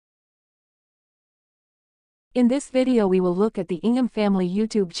In this video we will look at the Ingham Family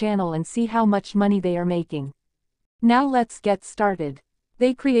YouTube channel and see how much money they are making. Now let's get started.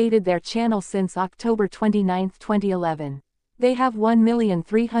 They created their channel since October 29, 2011. They have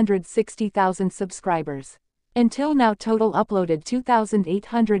 1,360,000 subscribers. Until now total uploaded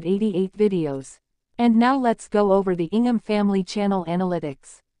 2,888 videos. And now let's go over the Ingham Family channel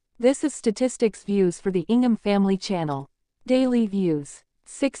analytics. This is statistics views for the Ingham Family channel. Daily views,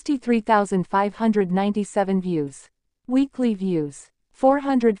 63,597 views. Weekly views,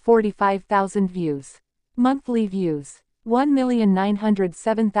 445,000 views. Monthly views,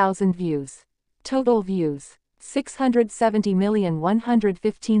 1,907,000 views. Total views,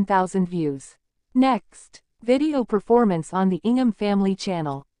 670,115,000 views. Next, video performance on the Ingham Family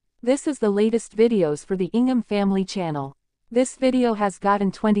channel. This is the latest videos for the Ingham Family channel. This video has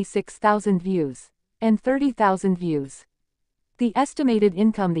gotten 26,000 views and 30,000 views. The estimated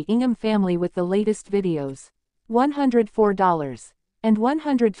income the Ingham family with the latest videos, $104 and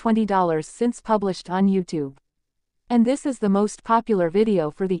 $120 since published on YouTube. And this is the most popular video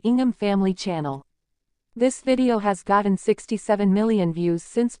for the Ingham Family channel. This video has gotten 67 million views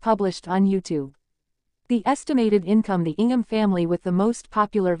since published on YouTube. The estimated income the Ingham family with the most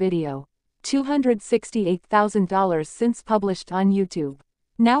popular video, $268,000 since published on YouTube.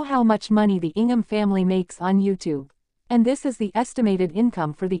 Now how much money the Ingham family makes on YouTube. And this is the estimated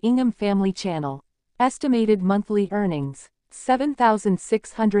income for the Ingham Family channel. Estimated monthly earnings,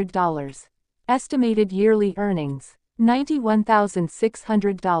 $7,600. Estimated yearly earnings,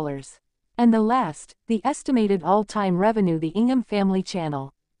 $91,600. And the last, the estimated all-time revenue the Ingham Family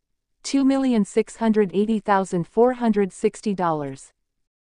channel, $2,680,460.